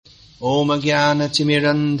Om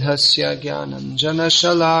Jnana-timirandhasya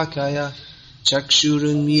Jnananjana-shalakaya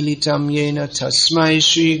Chakshurunmilitam Yena Tasmai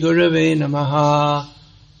Shri Gurave Namaha.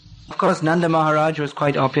 Of course, Nanda Maharaj was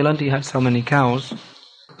quite opulent. He had so many cows.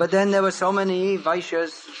 But then there were so many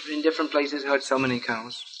Vaishyas in different places who had so many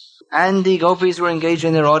cows. And the gopis were engaged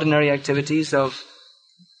in their ordinary activities of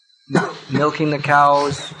milking the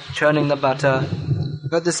cows, churning the butter.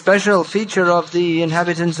 But the special feature of the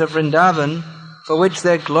inhabitants of Vrindavan, for which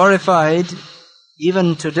they're glorified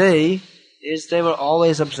even today, is they were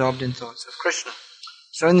always absorbed in thoughts of Krishna.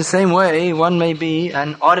 So in the same way, one may be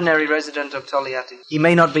an ordinary resident of Togliatti. He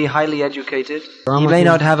may not be highly educated. He may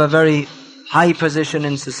not have a very high position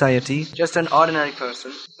in society, just an ordinary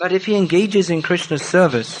person. But if he engages in Krishna's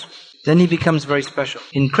service, then he becomes very special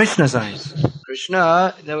in Krishna's eyes.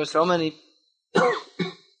 Krishna, there were so many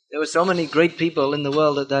great people in the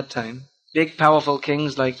world at that time. Big, powerful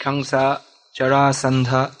kings like Kamsa,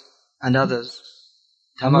 Jarasandha, and others.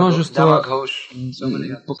 Damaghosh, and so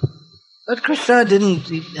many others. But Krishna didn't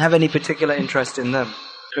have any particular interest in them.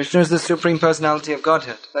 Krishna is the Supreme Personality of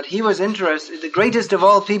Godhead. But he was interested, the greatest of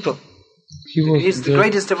all people. He's the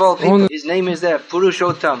greatest of all people. His name is there,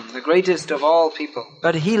 Purushottam, the greatest of all people.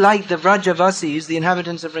 But he liked the Vrajavasis, the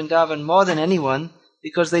inhabitants of Vrindavan, more than anyone,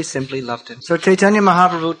 because they simply loved him. So Chaitanya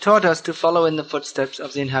Mahaprabhu taught us to follow in the footsteps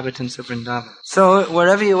of the inhabitants of Vrindavan. So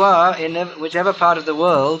wherever you are, in whichever part of the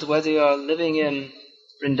world, whether you are living in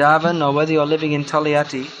Vrindavan or whether you are living in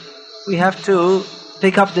Togliatti, we have to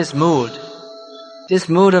pick up this mood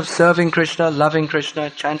of serving Krishna, loving Krishna,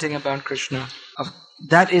 chanting about Krishna.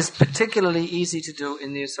 That is particularly easy to do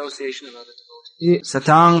in the association of other devotees.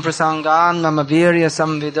 Satang prasangan mama virya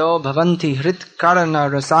samvido bhavanti hrit karana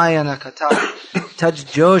rasayana kata taj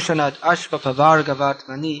joshanat ashva pavargavat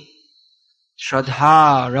mani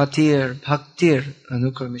shraddha ratir bhaktir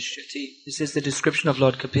anukarmishyati. This is the description of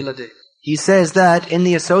Lord Kapila Dev. He says that in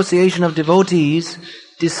the association of devotees,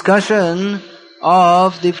 discussion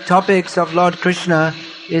of the topics of Lord Krishna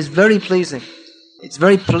is very pleasing. It's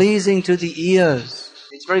very pleasing to the ears.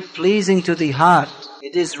 It's very pleasing to the heart.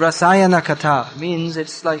 It is rasayana kata. Means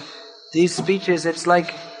it's like, these speeches, it's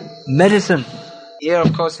like medicine. Here,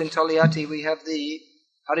 of course, in Togliatti, we have the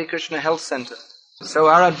Hare Krishna Health Center. So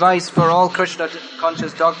our advice for all Krishna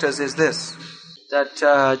conscious doctors is this,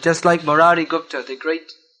 that just like Murari Gupta, the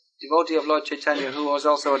great devotee of Lord Chaitanya, who was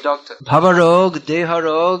also a doctor, Bhavarog,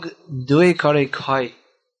 Deharog, Due Kare Khai,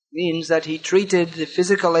 means that he treated the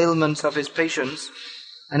physical ailments of his patients,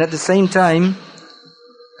 and at the same time,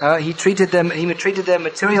 he treated their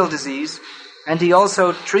material disease, and he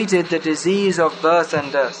also treated the disease of birth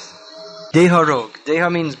and death. Deharog.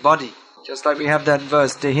 Deha means body. Just like we have that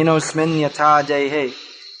verse, Dehinosmin yata dehe.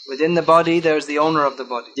 Within the body, there's the owner of the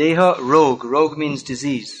body. Deha rog. Rog means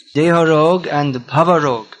disease. Deha rog and bhava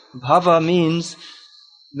rog. Bhava means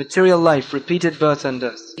material life, repeated birth and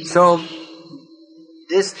death. So,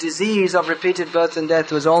 this disease of repeated birth and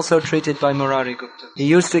death was also treated by Murari Gupta. He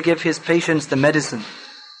used to give his patients the medicine.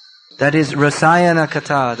 That is Rasayana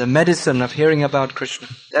Kata, the medicine of hearing about Krishna.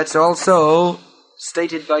 That's also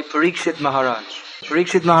stated by Parikshit Maharaj.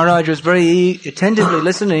 Parikshit Maharaj was very attentively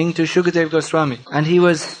listening to Shukadev Goswami. And he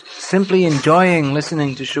was simply enjoying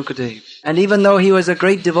listening to Shukadev. And even though he was a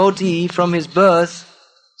great devotee from his birth,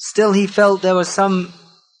 still he felt there was some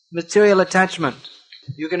material attachment.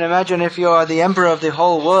 You can imagine if you are the emperor of the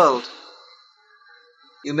whole world,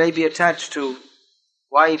 you may be attached to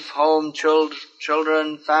wife, home,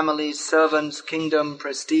 children, family, servants, kingdom,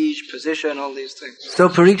 prestige, position, all these things. So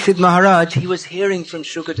Parikshit Maharaj, he was hearing from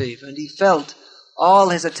Shukadev, and he felt all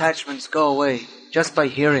his attachments go away just by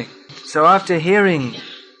hearing. So after hearing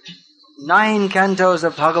 9 cantos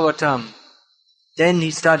of Bhagavatam, then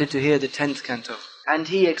he started to hear the 10th canto. And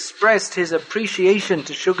he expressed his appreciation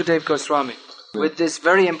to Shukadev Goswami with this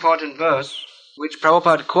very important verse, which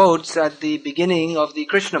Prabhupada quotes at the beginning of the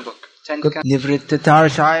Krishna book. Nivrittatar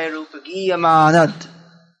shai rupagiya manat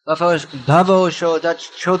bhavo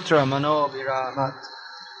shodach chotra mano viramat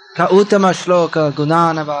ka uttama shloka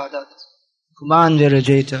gunanavadat kuman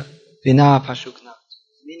virajeta vina pashuknat.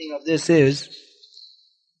 The meaning of this is,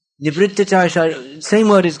 Nivrittatar shai, same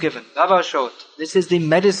word is given, bhava shod. This is the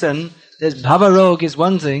medicine. There's bhava rog is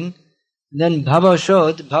one thing, and then bhava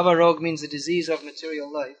shod, bhava rog means the disease of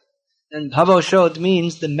material life. And bhava-shod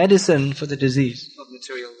means the medicine for the disease of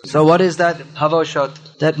material life. So what is that bhava-shod?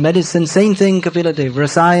 That medicine, same thing Kapila Dev,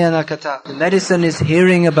 rasayana kata. The medicine is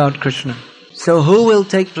hearing about Krishna. So who will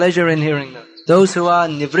take pleasure in hearing that? Those who are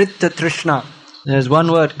nivritta trishna. There's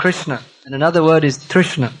one word, Krishna, and another word is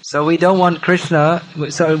trishna. So we don't want Krishna,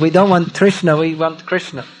 so we don't want Trishna, we want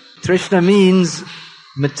Krishna. Trishna means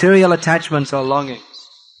material attachments or longings.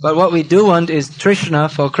 But what we do want is Trishna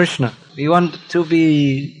for Krishna. We want to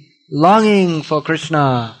be longing for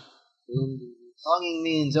Krishna. Longing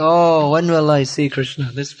means, oh, when will I see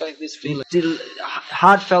Krishna? This feeling.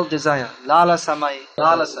 Heartfelt desire. Lalasa mai.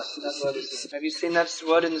 Lalasa. Have you seen that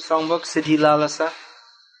word in the songbook? Siddhi lalasa.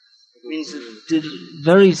 It means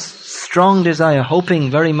very strong desire, hoping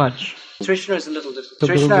very much. Trishna is a little different.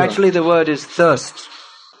 Trishna, actually the word is thirst.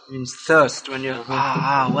 It means thirst when you're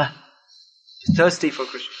thirsty for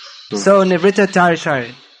Krishna. So Nivritta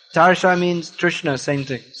Tarishari. Tarisha means Trishna, same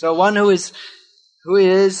thing. So one who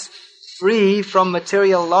is free from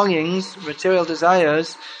material longings, material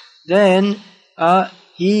desires, then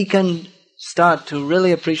he can start to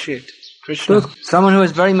really appreciate Krishna. Someone who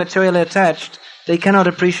is very materially attached, they cannot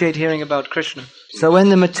appreciate hearing about Krishna. So when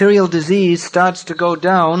the material disease starts to go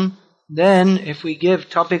down, then if we give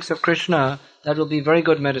topics of Krishna, that will be very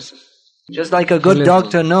good medicine. Just like a good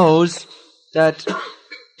doctor knows that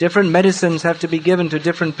different medicines have to be given to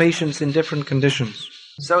different patients in different conditions.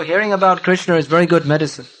 So hearing about Krishna is very good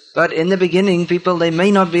medicine. But in the beginning, people, they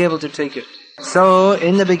may not be able to take it. So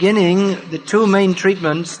in the beginning, the two main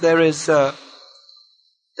treatments, that is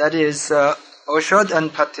Oshad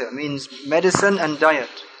and Patya, means medicine and diet.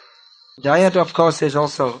 Diet, of course, is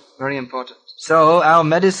also very important. So our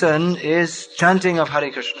medicine is chanting of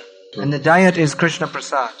Hare Krishna. And the diet is Krishna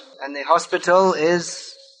Prasad. And the hospital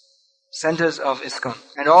is centers of ISKCON.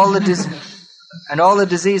 And all the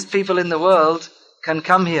diseased people in the world can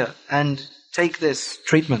come here and take this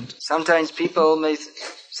treatment. Sometimes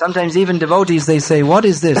even devotees, they say, what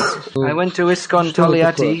is this? I went to ISKCON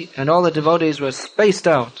Toliati and all the devotees were spaced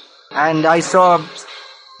out. And I saw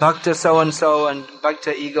Bhakta so-and-so and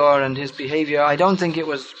Bhakta Igor and his behavior. I don't think it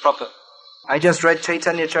was proper. I just read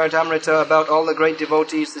Chaitanya Charitamrita about all the great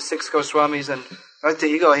devotees, the 6 Goswamis, and Bhakta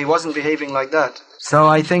Igor, he wasn't behaving like that. So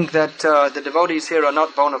I think that the devotees here are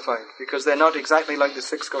not bona fide, because they're not exactly like the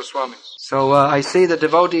 6 Goswamis. So I see the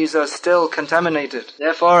devotees are still contaminated.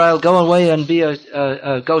 Therefore I'll go away and be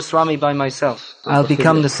a Goswami by myself. I'll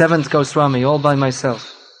become the 7th Goswami all by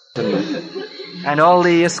myself. And all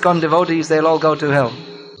the ISKCON devotees, they'll all go to hell.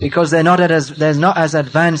 Because they're not as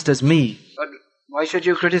advanced as me. But why should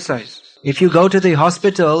you criticize? If you go to the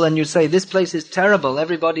hospital and you say, this place is terrible,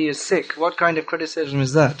 everybody is sick, what kind of criticism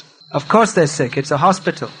is that? Of course they're sick, it's a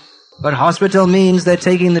hospital. But hospital means they're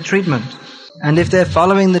taking the treatment. And if they're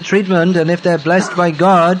following the treatment, and if they're blessed by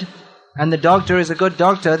God, and the doctor is a good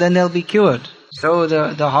doctor, then they'll be cured. So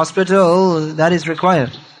the hospital, that is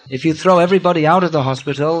required. If you throw everybody out of the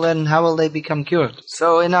hospital, then how will they become cured?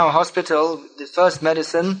 So in our hospital, the first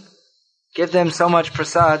medicine, give them so much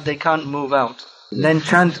prasad, they can't move out. Then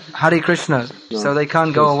chant Hare Krishna, so they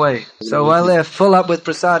can't go away. So while they're full up with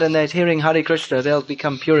prasad and they're hearing Hare Krishna, they'll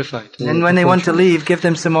become purified. And when they want to leave, give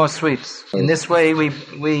them some more sweets. In this way, we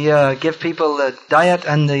give people the diet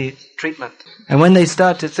and the treatment. And when they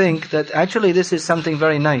start to think that actually this is something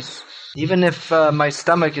very nice, even if my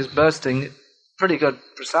stomach is bursting, pretty good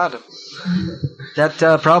prasadam. That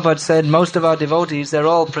Prabhupada said most of our devotees, they're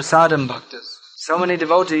all prasadam bhaktas. So many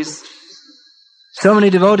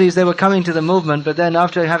devotees, they were coming to the movement, but then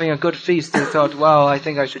after having a good feast, they thought, wow, I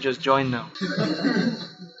think I should just join now.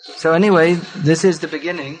 So anyway, this is the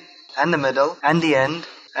beginning, and the middle, and the end.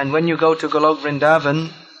 And when you go to Golok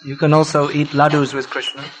Vrindavan, you can also eat ladus with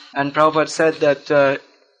Krishna. And Prabhupada said that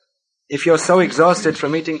if you're so exhausted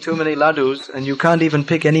from eating too many ladus, and you can't even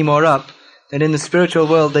pick any more up, then in the spiritual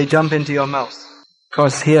world, they jump into your mouth. Of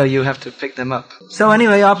course, here you have to pick them up. So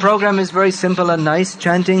anyway, our program is very simple and nice,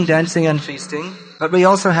 chanting, dancing and feasting. But we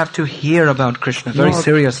also have to hear about Krishna very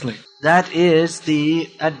seriously. That is the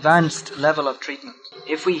advanced level of treatment.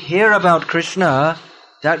 If we hear about Krishna,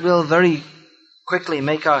 that will very quickly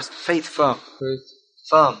make our faith firm.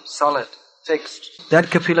 Firm, solid, fixed.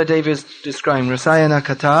 That Kapila Devi is describing. Rasayana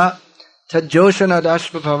Katha, Tadjoshana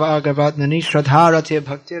Dashva Pavagavatnani Shradharatya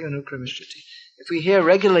Bhaktir Anukramishati. If we hear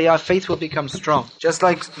regularly, our faith will become strong. Just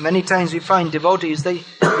like many times we find devotees,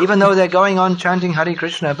 even though they're going on chanting Hare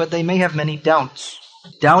Krishna, but they may have many doubts.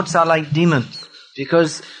 Doubts are like demons,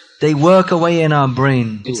 because they work away in our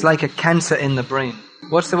brain. It's like a cancer in the brain.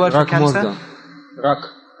 What's the word for cancer? Rak.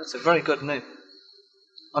 That's a very good name.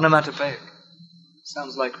 Onomatopoeic.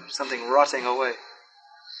 Sounds like something rotting away.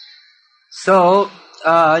 So,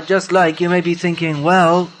 just like you may be thinking,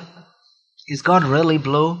 well, is God really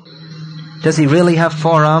blue? Does he really have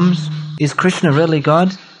 4 arms? Is Krishna really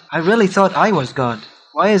God? I really thought I was God.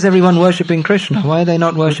 Why is everyone worshipping Krishna? Why are they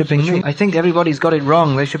not worshipping me? I think everybody's got it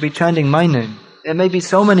wrong. They should be chanting my name. There may be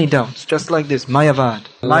so many doubts, just like this, Mayavad.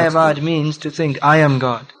 Mayavad means to think, I am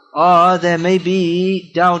God. Or there may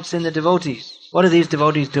be doubts in the devotees. what are these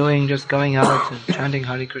devotees doing, just going out and chanting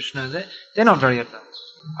Hare Krishna? They're not very advanced.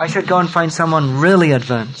 I should go and find someone really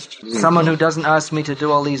advanced. Someone who doesn't ask me to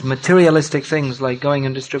do all these materialistic things like going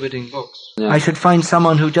and distributing books. Yeah. I should find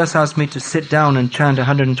someone who just asks me to sit down and chant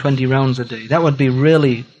 120 rounds a day. That would be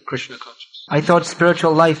really Krishna conscious. I thought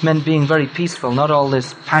spiritual life meant being very peaceful, not all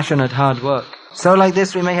this passionate hard work. So like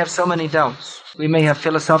this we may have so many doubts. We may have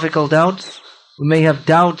philosophical doubts. We may have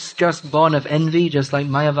doubts just born of envy, just like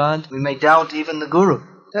Mayavad. We may doubt even the Guru.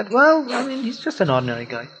 That, well, I mean, he's just an ordinary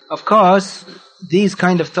guy. Of course, these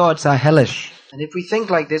kind of thoughts are hellish. And if we think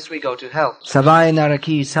like this, we go to hell. Savai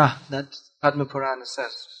naraki sa, that Padma Purana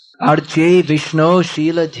says. Arche Vishnu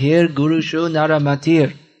Shila Dhir Gurushu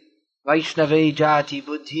Naramatir Vaishnave Jati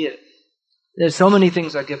Buddhir. There's so many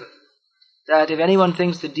things are given. That if anyone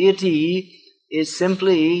thinks the deity is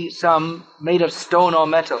simply some made of stone or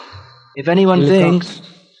metal, if anyone thinks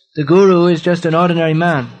the Guru is just an ordinary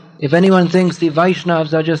man, if anyone thinks the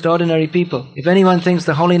Vaishnavas are just ordinary people, if anyone thinks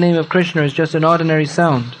the holy name of Krishna is just an ordinary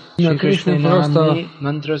sound, Shri Krishna Namni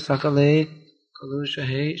Mantra Sakale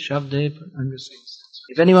Kalushahe Shabde,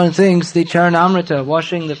 if anyone thinks the Charanamrita,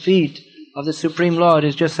 washing the feet of the Supreme Lord,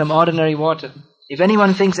 is just some ordinary water, if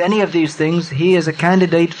anyone thinks any of these things, he is a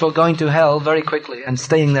candidate for going to hell very quickly and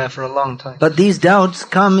staying there for a long time. But these doubts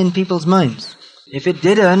come in people's minds. If it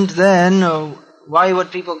didn't, then why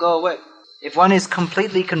would people go away? If one is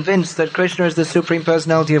completely convinced that Krishna is the Supreme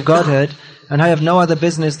Personality of Godhead, and I have no other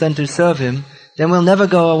business than to serve Him, then we'll never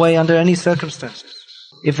go away under any circumstances.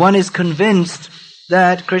 If one is convinced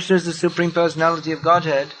that Krishna is the Supreme Personality of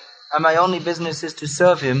Godhead, and my only business is to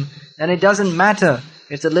serve Him, then it doesn't matter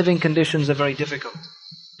if the living conditions are very difficult.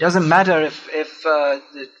 It doesn't matter if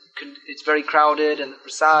it's very crowded and the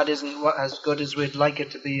prasad isn't as good as we'd like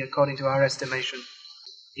it to be according to our estimation.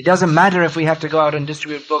 It doesn't matter if we have to go out and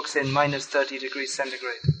distribute books in minus 30 degrees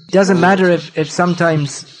centigrade. It doesn't matter if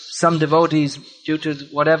sometimes some devotees, due to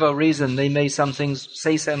whatever reason, they may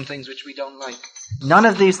say some things which we don't like. None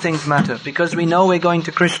of these things matter because we know we're going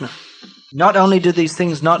to Krishna. Not only do these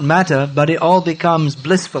things not matter, but it all becomes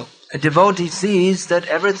blissful. A devotee sees that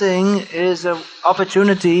everything is an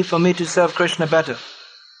opportunity for me to serve Krishna better.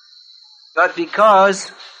 But because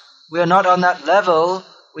we are not on that level,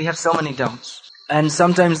 we have so many doubts. And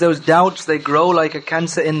sometimes those doubts, they grow like a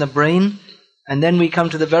cancer in the brain, and then we come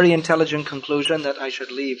to the very intelligent conclusion that I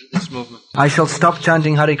should leave this movement. I shall stop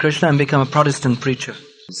chanting Hare Krishna and become a Protestant preacher.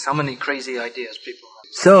 So many crazy ideas people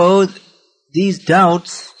have. So, these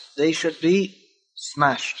doubts, they should be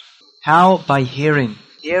smashed. How? By hearing.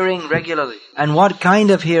 Hearing regularly. And what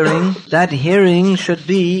kind of hearing? That hearing should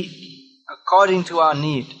be according to our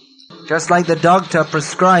need. Just like the doctor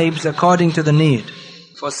prescribes according to the need.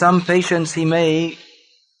 For some patients he may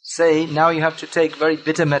say, now you have to take very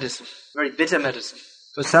bitter medicine. Very bitter medicine.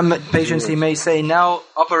 For some patients he may say, now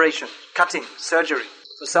operation, cutting, surgery.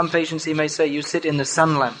 For some patients he may say, you sit in the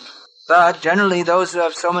sun lamp. But generally those who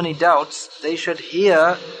have so many doubts, they should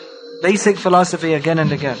hear basic philosophy again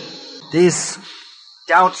and again. These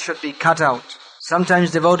doubts should be cut out.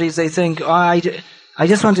 Sometimes devotees, they think, I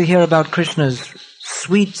just want to hear about Krishna's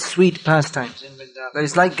sweet, sweet pastimes in Vrindavan. But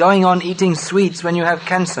it's like going on eating sweets when you have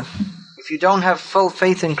cancer. If you don't have full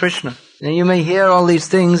faith in Krishna, then you may hear all these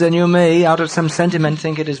things and you may, out of some sentiment,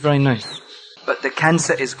 think it is very nice. But the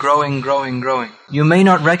cancer is growing, growing, growing. You may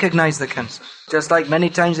not recognize the cancer. Just like many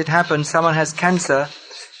times it happens, someone has cancer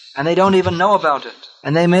and they don't even know about it.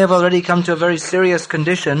 And they may have already come to a very serious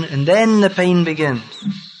condition, and then the pain begins.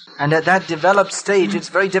 And at that developed stage, it's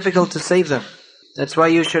very difficult to save them. That's why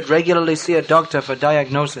you should regularly see a doctor for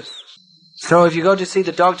diagnosis. So if you go to see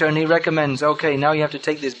the doctor and he recommends, okay, now you have to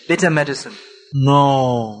take this bitter medicine.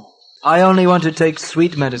 No, I only want to take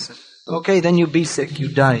sweet medicine. Okay, then you be sick, you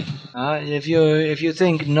die. If you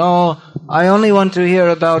think, no, I only want to hear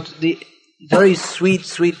about the very sweet,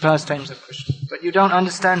 sweet pastimes of Krishna. But you don't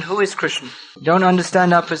understand who is Krishna. You don't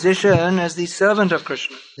understand our position as the servant of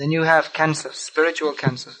Krishna. Then you have cancer, spiritual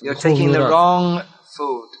cancer. You're taking the wrong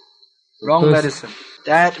food, wrong medicine.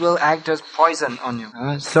 That will act as poison on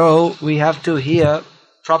you. So we have to hear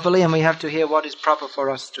properly and we have to hear what is proper for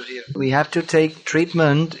us to hear. We have to take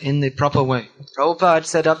treatment in the proper way. Prabhupada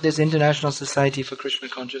set up this International Society for Krishna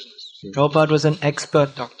Consciousness. Prabhupada was an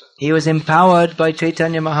expert doctor. He was empowered by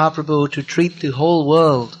Chaitanya Mahaprabhu to treat the whole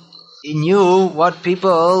world. He knew what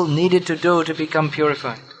people needed to do to become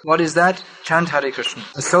purified. What is that? Chant Hare Krishna.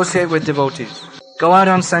 Associate with devotees. Go out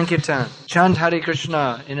on Sankirtan. Chant Hare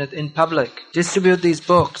Krishna in public. Distribute these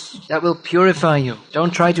books. That will purify you.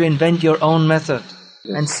 Don't try to invent your own method.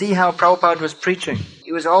 And see how Prabhupada was preaching.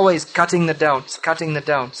 He was always cutting the doubts, cutting the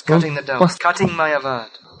doubts, cutting the doubts, cutting Mayavad.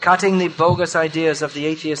 cutting the bogus ideas of the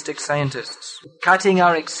atheistic scientists, cutting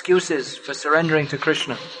our excuses for surrendering to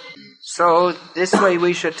Krishna. So this way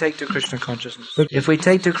we should take to Krishna consciousness. If we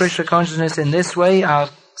take to Krishna consciousness in this way, our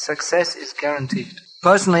success is guaranteed.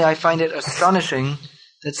 Personally, I find it astonishing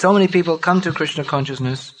that so many people come to Krishna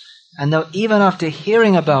consciousness, and though even after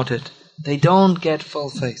hearing about it, they don't get full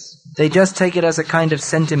faith. They just take it as a kind of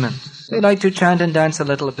sentiment. They like to chant and dance a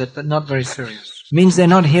little bit, but not very serious. Means they're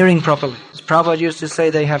not hearing properly. As Prabhupada used to say,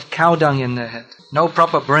 they have cow dung in their head. No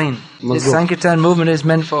proper brain. This Sankirtan movement is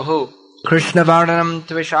meant for who? Krishna Varnam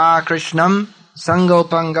Tvisha Krishnam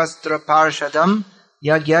Sangopangastra Parshadam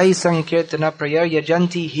Yagyai Sankirtana Prayer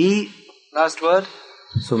Yajanti Hi. Last word?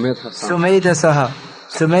 Sumedhasaha.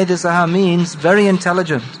 Sumedhasaha means very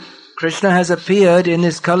intelligent. Krishna has appeared in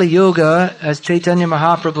this Kali Yuga as Chaitanya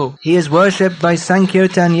Mahaprabhu. He is worshipped by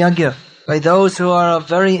Sankirtan Yagya, by those who are of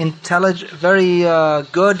very intelligent, very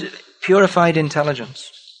good, purified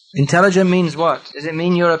intelligence. Intelligent means what? Does it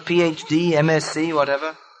mean you're a PhD, MSc,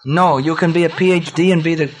 whatever? No, you can be a PhD and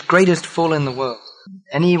be the greatest fool in the world.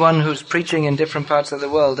 Anyone who's preaching in different parts of the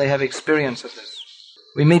world, they have experience of this.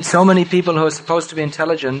 We meet so many people who are supposed to be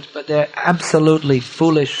intelligent, but they're absolutely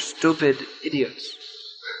foolish, stupid idiots.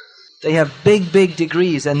 They have big, big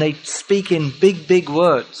degrees and they speak in big, big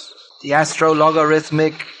words. The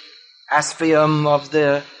astro-logarithmic asphium of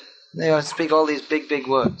they speak all these big, big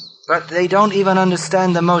words. But they don't even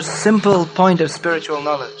understand the most simple point of spiritual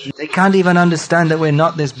knowledge. They can't even understand that we're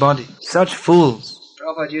not this body. Such fools.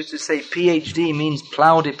 Prabhupada used to say PhD means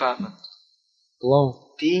plow department. Plow.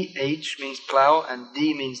 PH means plow and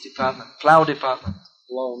D means department. Plow department.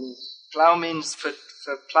 Plow means for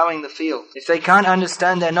plowing the field. If they can't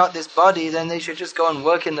understand they're not this body, then they should just go and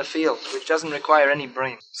work in the field, which doesn't require any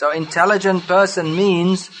brain. So intelligent person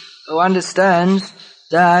means who understands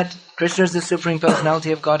that Krishna is the Supreme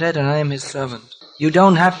Personality of Godhead and I am His servant. You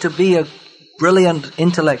don't have to be a brilliant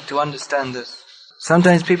intellect to understand this.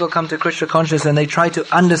 Sometimes people come to Krishna consciousness and they try to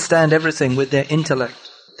understand everything with their intellect.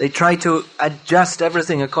 They try to adjust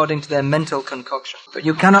everything according to their mental concoction. But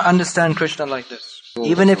you cannot understand Krishna like this.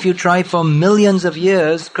 Even if you try for millions of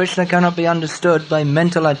years, Krishna cannot be understood by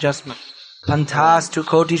mental adjustment. Pantastu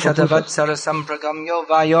koti shatavatsara sampragamyo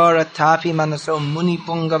vayoratapi manaso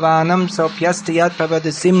munipungavanam sopyastiyat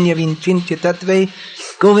pavadasimnya vinchintya tatve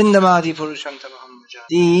govindamadi purushantamaham bhaja.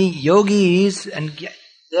 The yogis, and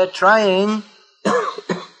they're trying,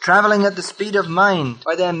 traveling at the speed of mind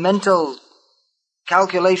by their mental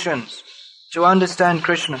calculations to understand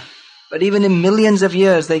Krishna. But even in millions of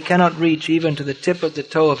years, they cannot reach even to the tip of the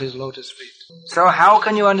toe of His lotus feet. So how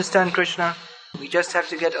can you understand Krishna? We just have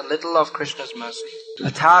to get a little of Krishna's mercy.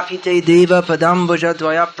 Athapite deva padambuja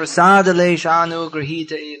dvaya prasadale shanu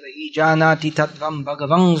grahita eva hi janati tattvam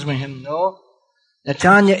bhagavang smrihim no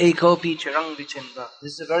nachanya ekopi charang vichinva.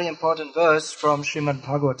 This is a very important verse from Srimad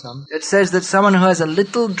Bhagavatam. It says that someone who has a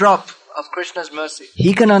little drop of Krishna's mercy,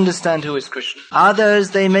 he can understand who is Krishna.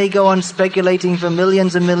 Others, they may go on speculating for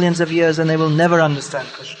millions and millions of years and they will never understand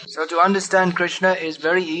Krishna. So to understand Krishna is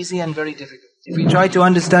very easy and very difficult. If we try to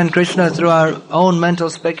understand Krishna through our own mental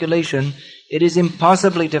speculation, it is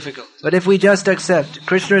impossibly difficult. But if we just accept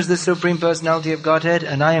Krishna is the Supreme Personality of Godhead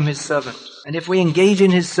and I am His servant, and if we engage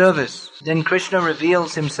in His service, then Krishna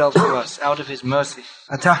reveals Himself to us out of His mercy.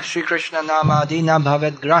 Atah Shri Krishna namadina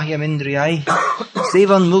bhavet grahyam indriyai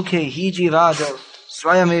sevan mukhe hi jivado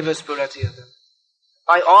swayameva spuratiyadam.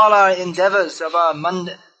 By all our endeavors of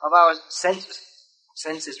our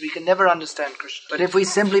senses, we can never understand Krishna. But if we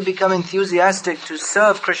simply become enthusiastic to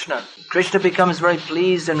serve Krishna, Krishna becomes very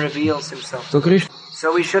pleased and reveals Himself.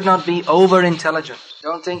 So we should not be over-intelligent.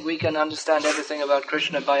 Don't think we can understand everything about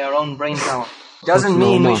Krishna by our own brain power. Doesn't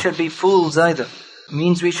mean we should be fools either. It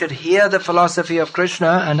means we should hear the philosophy of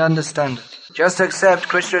Krishna and understand it. Just accept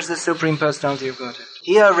Krishna is the Supreme Personality of Godhead.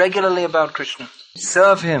 Hear regularly about Krishna.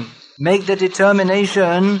 Serve Him. Make the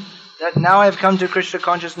determination that now I've come to Krishna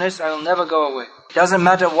consciousness, I will never go away. It doesn't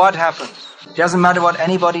matter what happens. It doesn't matter what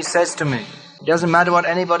anybody says to me. It doesn't matter what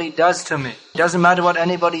anybody does to me. It doesn't matter what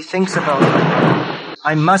anybody thinks about me.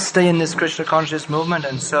 I must stay in this Krishna conscious movement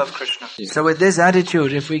and serve Krishna. So with this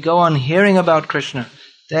attitude, if we go on hearing about Krishna,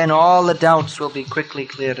 then all the doubts will be quickly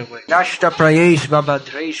cleared away. Nashta prayesh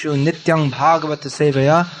vabhadreshu nityang bhagavata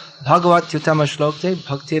sevaya bhagavat yutama shlokte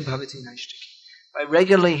bhakti bhavati naishtiki. By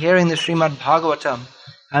regularly hearing the Srimad Bhagavatam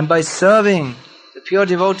and by serving the pure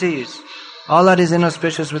devotees, all that is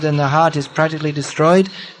inauspicious within the heart is practically destroyed,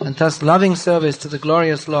 and thus loving service to the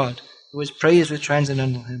glorious Lord, who is praised with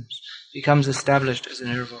transcendental hymns, becomes established as an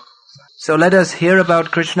irrevocable fact. So let us hear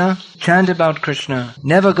about Krishna, chant about Krishna,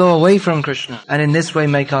 never go away from Krishna, and in this way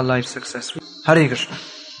make our life successful. Hare Krishna.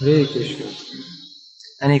 Hare Krishna.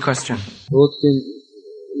 Any question?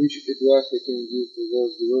 Which advice we can give to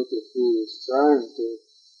those devotees who is trying to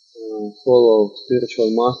follow spiritual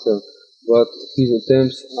master, but his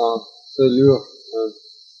attempts are failure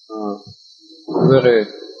and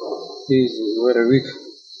he's very weak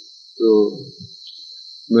to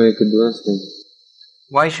make advancement.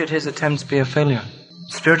 Why should his attempts be a failure?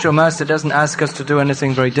 Spiritual master doesn't ask us to do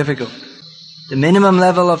anything very difficult. The minimum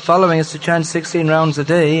level of following is to chant 16 rounds a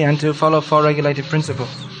day and to follow 4 regulated principles.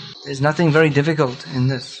 There's nothing very difficult in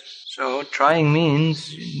this. So trying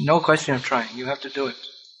means no question of trying. You have to do it.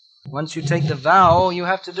 Once you take the vow, you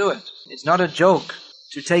have to do it. It's not a joke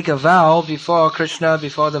to take a vow before Krishna,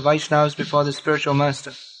 before the Vaishnavas, before the spiritual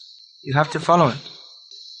master. You have to follow it.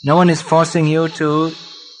 No one is forcing you to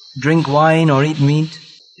drink wine or eat meat.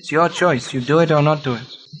 It's your choice. You do it or not do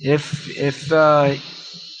it. If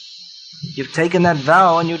you've taken that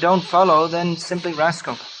vow and you don't follow, then simply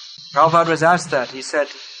rascal. Prabhupada was asked that. He said,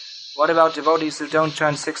 what about devotees who don't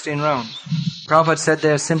chant 16 rounds? Prabhupada said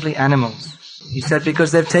they are simply animals. He said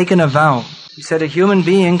because they've taken a vow. He said a human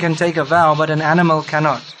being can take a vow, but an animal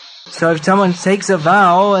cannot. So if someone takes a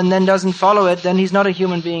vow and then doesn't follow it, then he's not a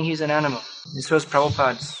human being, he's an animal. This was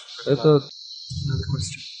Prabhupada's another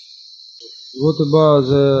question. What about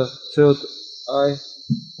the third eye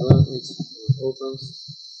when it opens?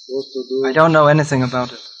 What to do? I don't know anything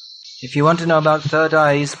about it. If you want to know about third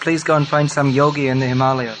eyes, please go and find some yogi in the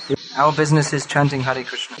Himalayas. Our business is chanting Hare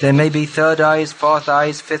Krishna. There may be third eyes, fourth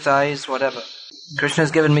eyes, fifth eyes, whatever. Krishna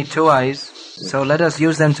has given me 2 eyes, so let us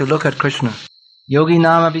use them to look at Krishna. Yogi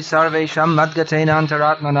nama sarvesham madgatena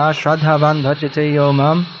antaratmana shraddhavan bhajate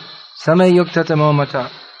yomam samayuktatamo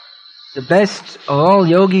mata. The best of all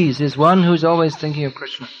yogis is one who's always thinking of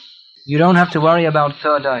Krishna. You don't have to worry about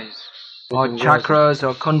third eyes, or chakras,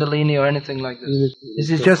 or kundalini, or anything like this. This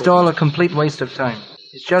is just all a complete waste of time.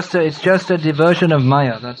 It's just a diversion of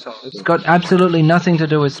Maya, that's all. It's got absolutely nothing to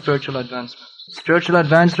do with spiritual advancement. Spiritual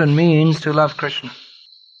advancement means to love Krishna.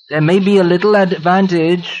 There may be a little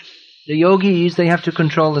advantage. The yogis, they have to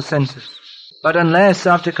control the senses. But unless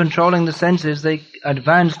after controlling the senses they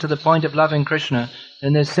advance to the point of loving Krishna,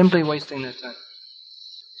 then they're simply wasting their time.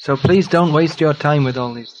 So please don't waste your time with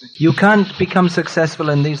all these things. You can't become successful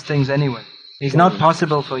in these things anyway. It's not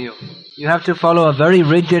possible for you. You have to follow a very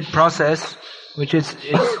rigid process, which it's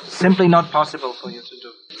simply not possible for you to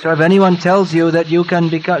do. So if anyone tells you that you can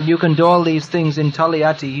do all these things in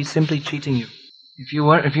Taliyati, he's simply cheating you. If you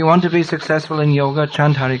want to be successful in yoga,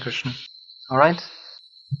 chant Hare Krishna. Alright?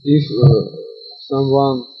 If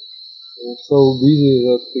someone is so busy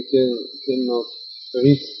that he cannot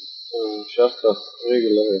read Shastras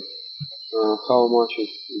regularly, how much is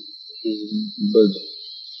bad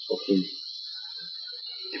for him?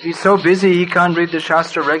 If he's so busy he can't read the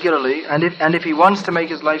Shastra regularly, and if he wants to make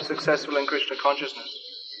his life successful in Krishna consciousness,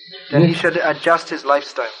 then he should adjust his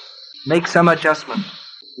lifestyle. Make some adjustment.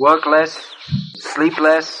 Work less, sleep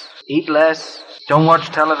less, eat less, don't watch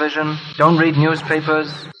television, don't read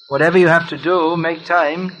newspapers. Whatever you have to do, make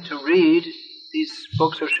time to read these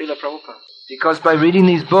books of Srila Prabhupada. Because by reading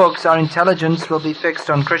these books, our intelligence will be fixed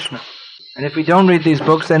on Krishna. And if we don't read these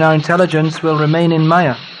books, then our intelligence will remain in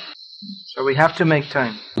Maya. So we have to make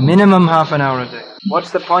time. Minimum half an hour a day.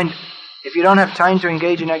 What's the point? If you don't have time to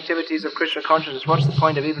engage in activities of Krishna consciousness, what's the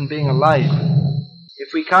point of even being alive?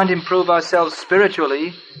 If we can't improve ourselves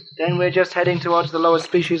spiritually, then we're just heading towards the lower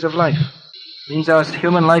species of life. It means our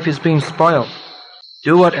human life is being spoiled.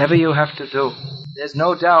 Do whatever you have to do. There's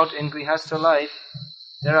no doubt in Grihastha life,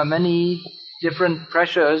 there are many different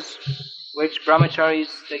pressures which brahmacharis,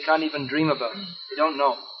 they can't even dream about. They don't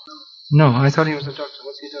know. No, I thought he was a doctor.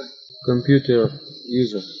 What's he doing? Computer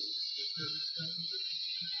user.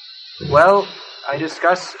 Well, I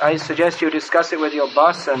suggest you discuss it with your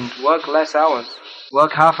boss and work less hours.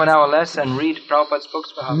 Work half an hour less and read Prabhupada's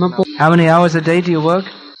books for half an hour. How many hours a day do you work?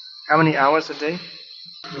 How many hours a day?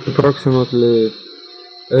 Approximately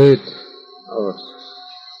 8 hours.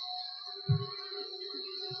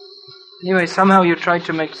 Anyway, somehow you try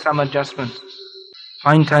to make some adjustments.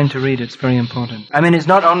 Find time to read, it's very important. I mean, it's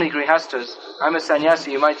not only grihastas. I'm a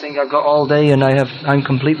sannyasi, you might think I've got all day and I'm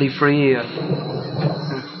completely free.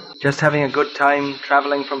 Just having a good time,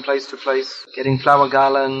 traveling from place to place, getting flower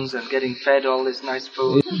garlands and getting fed all this nice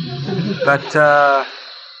food. But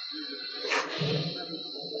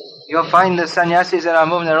you'll find the sannyasis in our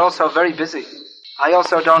movement are also very busy. I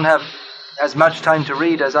also don't have as much time to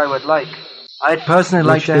read as I would like. I'd personally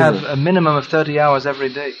like to have a minimum of 30 hours every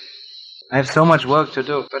day. I have so much work to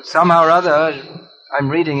do, but somehow or other, I'm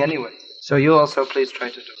reading anyway. So you also please try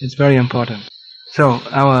to do it. It's very important. So,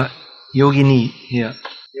 our yogini here.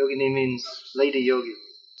 Yogini means lady yogi.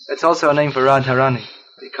 It's also a name for Radharani.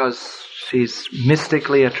 because she's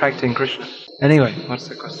mystically attracting Krishna. Anyway, what's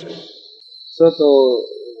the question? Subtle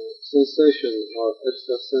sensation or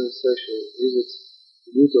extra sensation, is it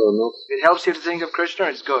good or not? If it helps you to think of Krishna,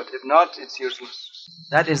 it's good. If not, it's useless.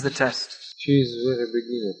 That is the test. She is very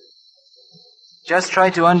beginner. Just try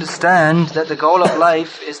to understand that the goal of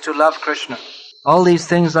life is to love Krishna. All these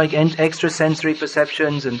things like extrasensory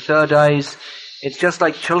perceptions and third eyes, it's just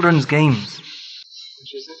like children's games.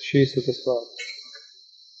 Which is it? She is satisfied.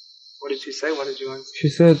 What did she say? What did you answer? She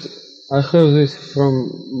said, I have this from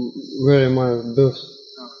very my birth.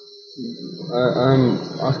 I'm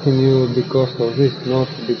asking you because of this, not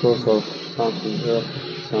because of something else.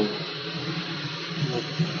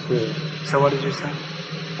 So what did you say?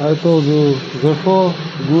 I told you, therefore,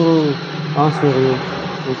 Guru answer you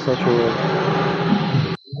in such a way.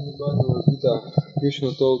 In Bhagavad Gita, Krishna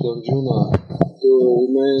told Arjuna to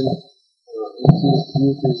remain in his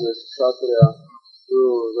duties as Kshatriya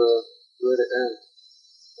through the very end.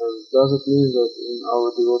 And does it mean that in our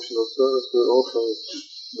devotional service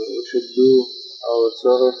we should do our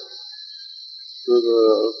service to the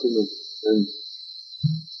ultimate end?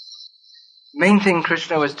 Main thing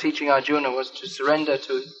Krishna was teaching Arjuna was to surrender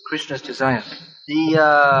to Krishna's desire.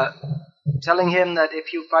 Telling him that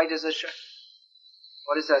if you fight as a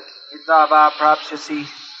what is that? Idvava prapsyasi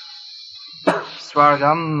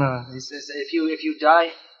swargam. He says if you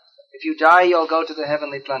die, you'll go to the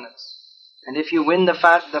heavenly planets. And if you win the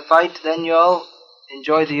fight, then you'll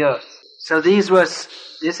enjoy the earth. So this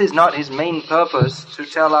is not his main purpose to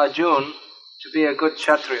tell Arjuna to be a good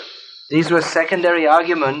Kshatriya. These were secondary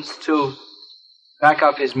arguments to back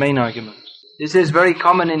up his main argument. This is very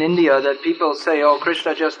common in India that people say, oh,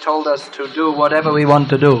 Krishna just told us to do whatever we want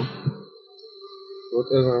to do.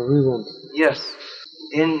 Whatever we want. Yes.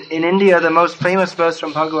 In India, the most famous verse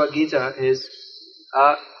from Bhagavad Gita is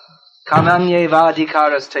Kamanye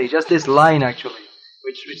vadikaraste. Just this line actually,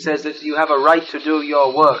 which says that you have a right to do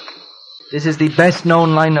your work. This is the best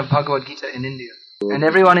known line of Bhagavad Gita in India. And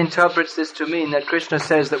everyone interprets this to mean that Krishna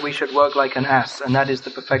says that we should work like an ass, and that is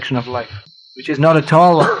the perfection of life. Which is not at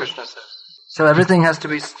all what Krishna says. So everything has to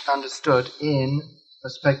be understood in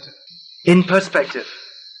perspective. In perspective.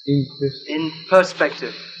 In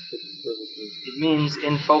perspective. It means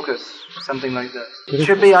in focus, something like that. It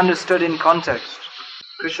should be understood in context.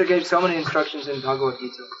 Krishna gave so many instructions in Bhagavad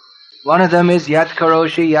Gita. One of them is Yat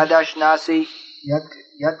Karoshi, Yat Ashnasi,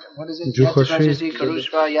 Yat, what is it? Yat Tapasisi,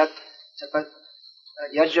 Karushva, Yat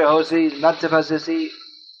Jahosi, Mat Tapasisi,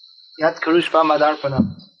 Yat Karushva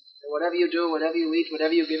Madarpanam. Whatever you do, whatever you eat,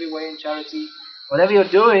 whatever you give away in charity, whatever you're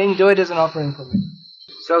doing, do it as an offering for me.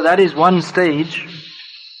 So that is one stage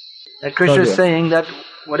that Krishna is saying that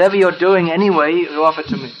whatever you're doing anyway, you offer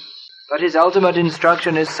to me. But his ultimate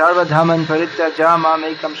instruction is Sarvadhaman Parityaja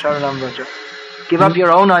Mamekam Sharanam Vraja. Give up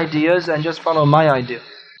your own ideas and just follow my idea.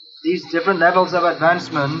 These different levels of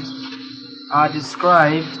advancement are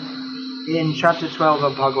described in chapter 12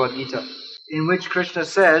 of Bhagavad Gita, in which Krishna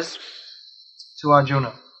says to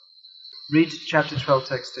Arjuna, read chapter 12,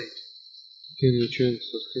 text 8. Can you chant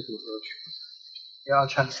Sanskrit, Maharaj? Yeah, I'll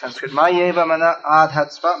chant Sanskrit. Mayeva mana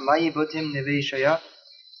adhatsva mayi buddhim niveshaya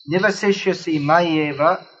nivasishyasi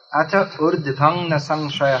mayeva ata urdhvang na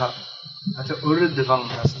samshaya. Ata urdhvang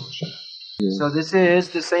na samshaya. So this is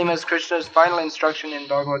the same as Krishna's final instruction in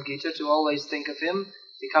Bhagavad Gita, to always think of him,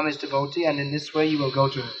 become his devotee, and in this way you will go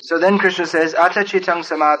to him. So then Krishna says, Ata chitang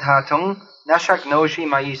samadhatung nashaknoshi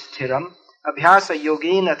mayi sthiram abhyasa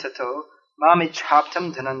yogena tato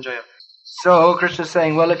mamichhaptam dhananjaya. So Krishna is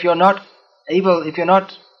saying, well, if you're not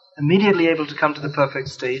immediately able to come to the perfect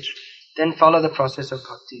stage, then follow the process of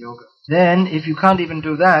bhakti yoga. Then, if you can't even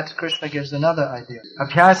do that, Krishna gives another idea.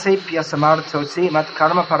 Abhyase pyasamarthosi mat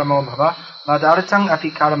karma paramo bhava madartang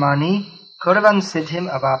api karmani kurvan siddhim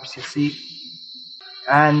avapsyasi.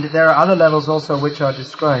 And there are other levels also which are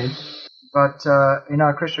described, but in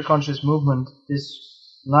our Krishna conscious movement, this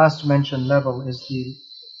last mentioned level is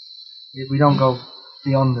we don't go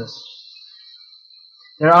beyond this.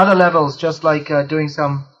 There are other levels, just like doing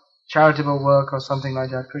some charitable work or something like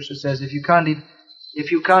that. Krishna says, if you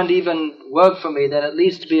can't even work for me, then at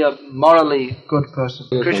least be a morally good person.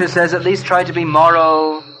 Krishna says, at least try to be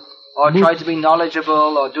moral, or try to be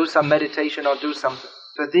knowledgeable, or do some meditation, or do something.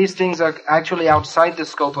 But these things are actually outside the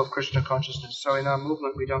scope of Krishna consciousness. So in our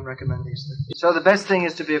movement, we don't recommend these things. So the best thing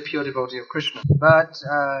is to be a pure devotee of Krishna. But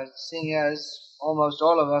seeing as almost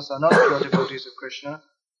all of us are not pure devotees of Krishna,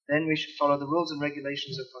 then we should follow the rules and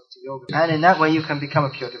regulations of Bhakti Yoga. And in that way you can become a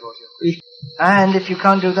pure devotee of Krishna. And if you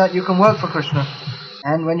can't do that, you can work for Krishna.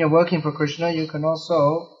 And when you're working for Krishna, you can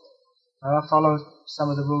also follow some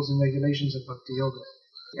of the rules and regulations of Bhakti Yoga.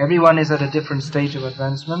 Everyone is at a different stage of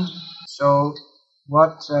advancement. So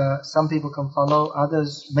what some people can follow,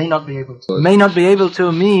 others may not be able to. May not be able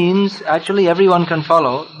to means actually everyone can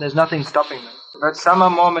follow. There's nothing stopping them. But some are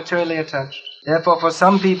more materially attached. Therefore, for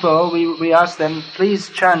some people, we ask them, please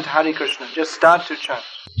chant Hare Krishna. Just start to chant.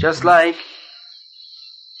 Just like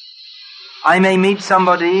I may meet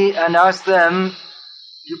somebody and ask them,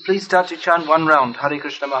 you please start to chant one round Hare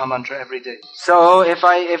Krishna Mahamantra every day. So if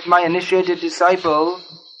my initiated disciple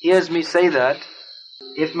hears me say that,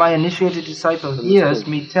 if my initiated disciple hears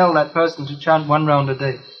me tell that person to chant one round a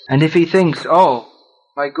day, and if he thinks, oh,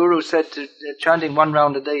 my guru said chanting one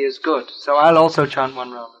round a day is good, so I'll also chant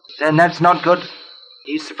one round a day, then that's not good.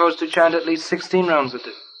 He's supposed to chant at least 16 rounds a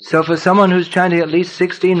day. So for someone who's chanting at least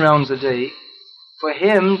 16 rounds a day, for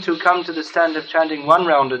him to come to the stand of chanting one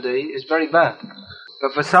round a day is very bad.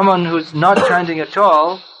 But for someone who's not chanting at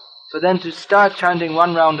all, for them to start chanting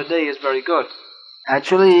one round a day is very good.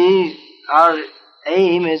 Actually, our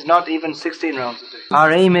aim is not even 16 rounds a day.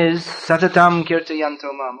 Our aim is Satatam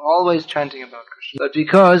Kirtayanto Mam, always chanting about Krishna. But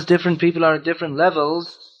because different people are at different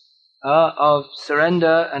levels of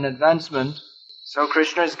surrender and advancement, so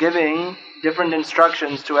Krishna is giving different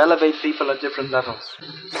instructions to elevate people at different levels.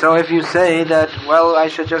 So if you say that, well, I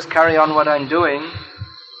should just carry on what I'm doing,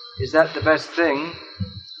 is that the best thing?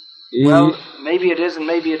 Well, maybe it is and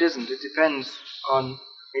maybe it isn't. It depends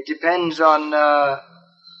on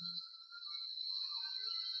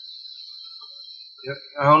your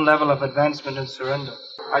own level of advancement and surrender.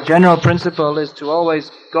 Our general principle is to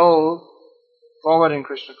always go forward in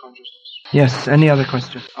Krishna consciousness. Yes, any other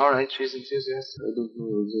question? Alright, she's enthusiastic. I don't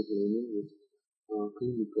know exactly in English.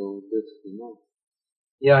 Clinical death, you know?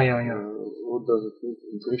 Yeah. What does it mean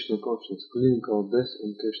in Krishna consciousness? Clinical death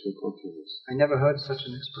in Krishna consciousness. I never heard such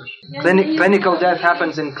an expression. Clinical death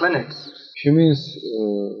happens in clinics. She means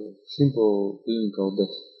simple clinical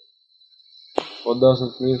death. What does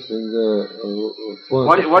it mean in the...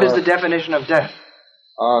 What is the definition of death?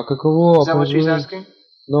 Каково... Is that what she's asking?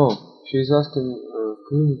 No, she's asking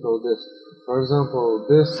clinical death. For example,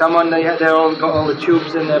 death... Someone, they're all got all the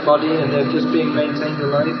tubes in their body and they're just being maintained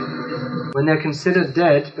alive. When they're considered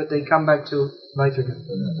dead, but they come back to life again.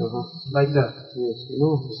 Like that. Yes,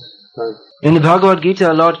 no. In the Bhagavad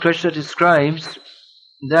Gita, Lord Krishna describes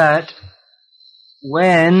that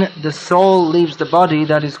when the soul leaves the body,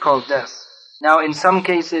 that is called death. Now, in some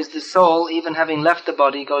cases, the soul, even having left the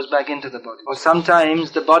body, goes back into the body. Or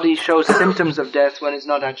sometimes the body shows symptoms of death when it's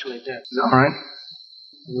not actually death. Is that alright?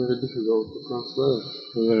 Very difficult to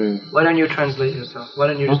translate. Why don't you translate yourself? Why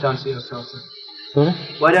don't you just answer yourself then? Sorry?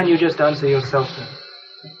 Why don't you just answer yourself then?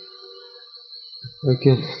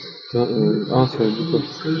 Okay. Answer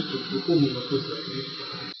because...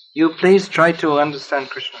 You please try to understand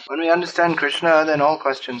Krishna. When we understand Krishna, then all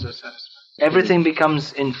questions are satisfied. Everything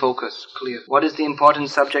becomes in focus, clear. What is the important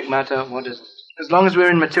subject matter, what isn't? As long as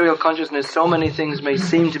we're in material consciousness, so many things may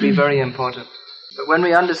seem to be very important. But when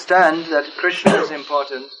we understand that Krishna is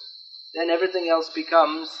important, then everything else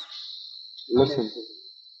becomes...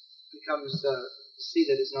 see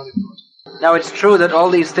that it's not important. Now it's true that all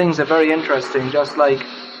these things are very interesting, just like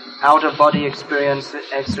out-of-body experience,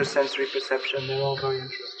 extrasensory perception, they're all very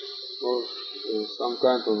interesting. Well, some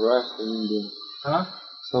kind of rest in India. Huh?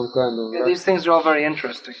 Some kind of rest. These things are all very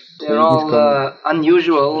interesting. They're all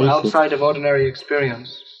unusual, outside of ordinary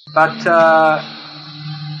experience. But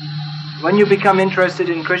when you become interested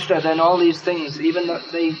in Krishna, then all these things, even though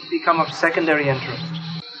they become of secondary interest.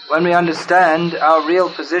 When we understand our real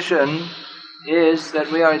position is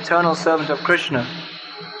that we are eternal servant of Krishna,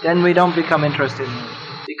 then we don't become interested in it.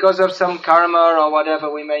 Because of some karma or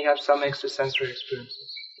whatever, we may have some extrasensory experiences.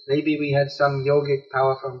 Maybe we had some yogic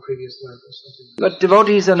power from previous life or something. But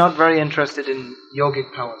devotees are not very interested in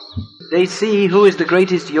yogic powers. They see who is the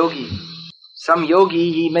greatest yogi. Some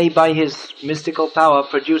yogi, he may by his mystical power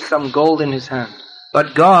produce some gold in his hand.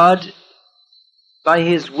 But God, by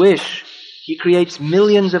his wish, he creates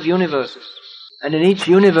millions of universes. And in each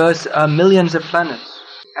universe are millions of planets.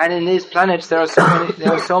 And in these planets there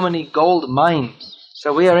are so many gold mines.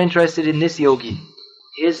 So we are interested in this yogi.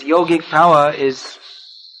 His yogic power is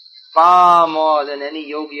far more than any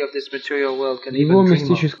yogi of this material world can even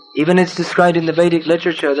dream of. Even it's described in the Vedic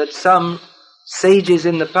literature that some sages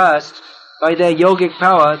in the past, by their yogic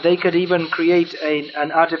power, they could even create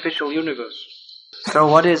an artificial universe. So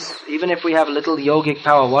what is, even if we have little yogic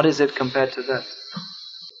power, what is it compared to that?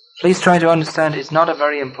 Please try to understand, it's not a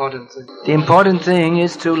very important thing. The important thing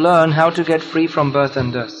is to learn how to get free from birth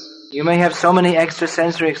and death. You may have so many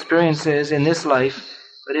extrasensory experiences in this life,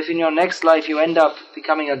 but if in your next life you end up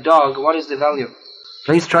becoming a dog, what is the value?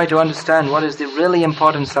 Please try to understand what is the really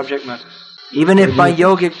important subject matter. Even if by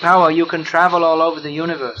yogic power you can travel all over the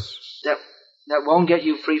universe, that won't get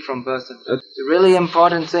you free from birth and death. The really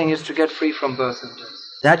important thing is to get free from birth and death.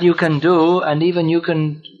 That you can do, and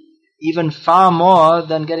even far more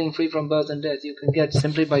than getting free from birth and death, you can get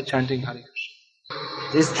simply by chanting Hare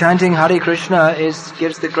Krishna. This chanting Hare Krishna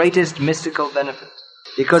gives the greatest mystical benefit,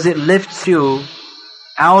 because it lifts you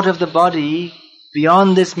out of the body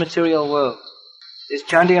beyond this material world. This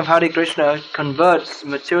chanting of Hare Krishna converts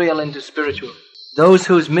material into spiritual. Those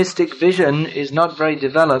whose mystic vision is not very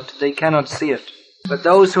developed, they cannot see it. But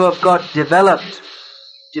those who have got developed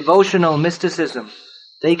devotional mysticism,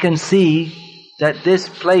 they can see that this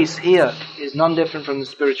place here is none different from the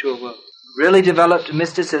spiritual world. Really developed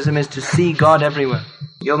mysticism is to see God everywhere.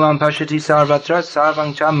 Yomam pashyati sarvatra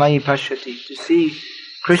sarvang cha mai pashyati. To see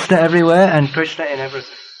Krishna everywhere and Krishna in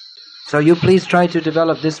everything. So you please try to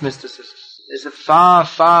develop this mysticism. There's a far,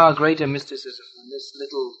 far greater mysticism than this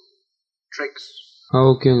little tricks.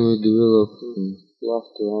 How can we develop love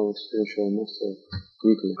to our spiritual master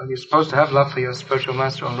quickly? Well, you're supposed to have love for your spiritual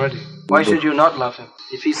master already. Why should you not love him?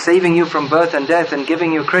 If he's saving you from birth and death and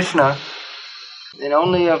giving you Krishna, then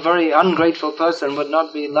only a very ungrateful person would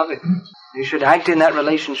not be loving. You should act in that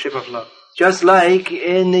relationship of love. Just like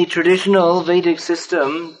in the traditional Vedic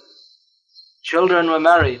system, children were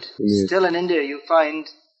married. Yes. Still in India you find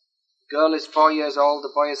the girl is 4 years old,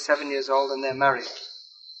 the boy is 7 years old, and they're married.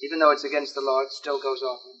 Even though it's against the law, it still goes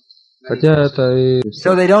on.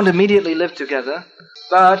 So they don't immediately live together,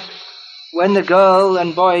 but when the girl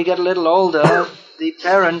and boy get a little older, the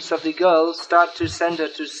parents of the girl start to send her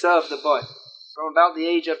to serve the boy. From about the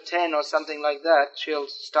age of 10 or something like that, she'll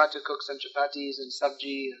start to cook some chapatis and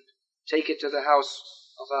sabji and take it to the house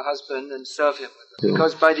of her husband and serve him with it.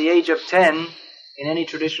 Because by the age of 10, in any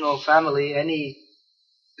traditional family, any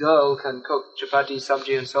girl can cook chapati,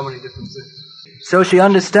 sabji and so many different things. So she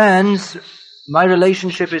understands my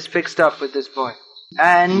relationship is fixed up with this boy.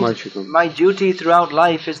 And my duty throughout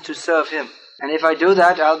life is to serve him. And if I do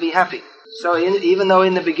that, I'll be happy. So even though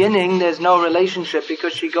in the beginning there's no relationship,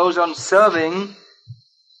 because she goes on serving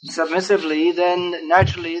submissively, then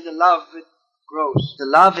naturally the love grows. The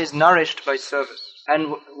love is nourished by service.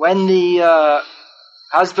 And when the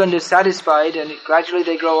husband is satisfied and gradually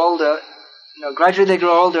they grow older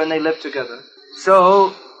and they live together.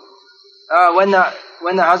 So when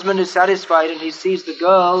the husband is satisfied and he sees the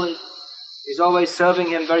girl is always serving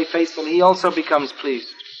him very faithfully, he also becomes pleased.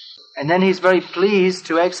 And then he's very pleased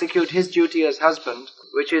to execute his duty as husband,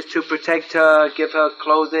 which is to protect her, give her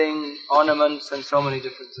clothing, ornaments, and so many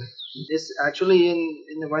different things. This actually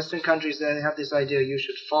in the Western countries they have this idea you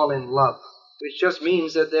should fall in love, which just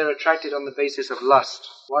means that they're attracted on the basis of lust.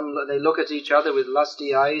 They look at each other with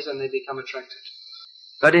lusty eyes and they become attracted.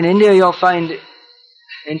 But in India you'll find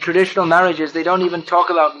in traditional marriages they don't even talk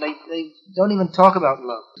about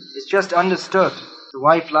love. It's just understood. The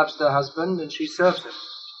wife loves the husband and she serves him.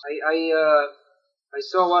 I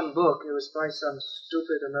saw one book, it was by some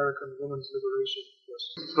stupid American women's liberation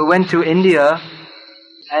person, who went to India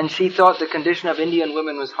and she thought the condition of Indian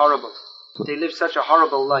women was horrible. They live such a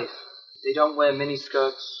horrible life. They don't wear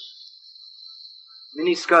miniskirts.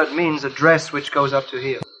 Miniskirt means a dress which goes up to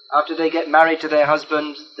here. After they get married to their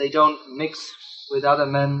husband, they don't mix with other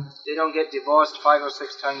men. They don't get divorced 5 or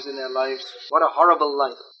 6 times in their lives. What a horrible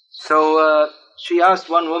life. So she asked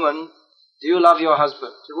one woman, "Do you love your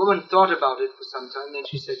husband?" The woman thought about it for some time, then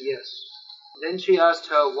she said yes. Then she asked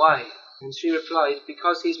her why, and she replied,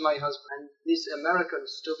 "Because he's my husband." And this American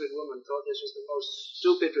stupid woman thought this was the most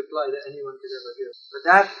stupid reply that anyone could ever hear. But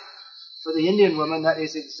that, for the Indian woman, that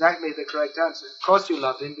is exactly the correct answer. Of course you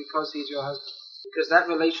love him because he's your husband. Because that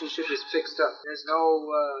relationship is fixed up. There's no,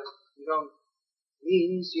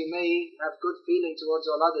 means you may have good feeling towards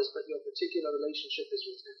all others, but your particular relationship is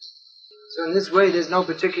with him. So in this way,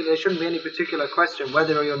 there shouldn't be any particular question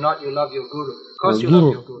whether or not you love your guru. Of course you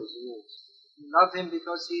love your guru. You love him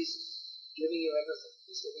because he's giving you everything.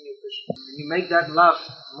 He's giving you Krishna. And you make that love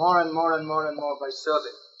more and more and more and more by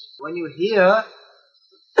serving. When you hear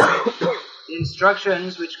the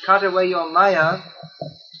instructions which cut away your maya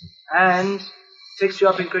and fix you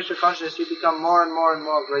up in Krishna consciousness, you become more and more and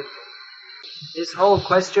more grateful. This whole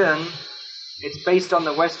question, it's based on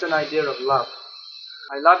the Western idea of love.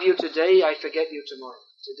 I love you today, I forget you tomorrow.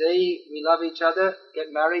 Today we love each other,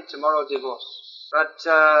 get married, tomorrow divorce. But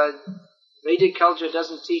Vedic culture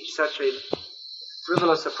doesn't teach such a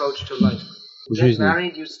frivolous approach to life. You get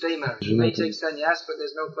married, you stay married. You may take sannyas, but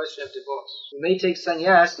there's no question of divorce. You may take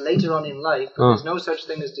sannyas later on in life, but there's no such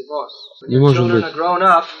thing as divorce. When your children are grown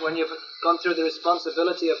up, when you've gone through the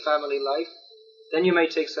responsibility of family life, then you may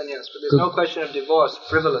take sannyas. But there's no question of divorce,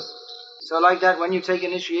 frivolous. So like that, when you take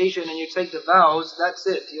initiation and you take the vows, that's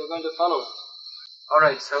it. You're going to follow it.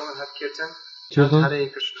 Alright, so we'll have Kirtan. Kirtan. Hare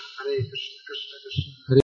Krishna, Hare Krishna, Krishna Krishna.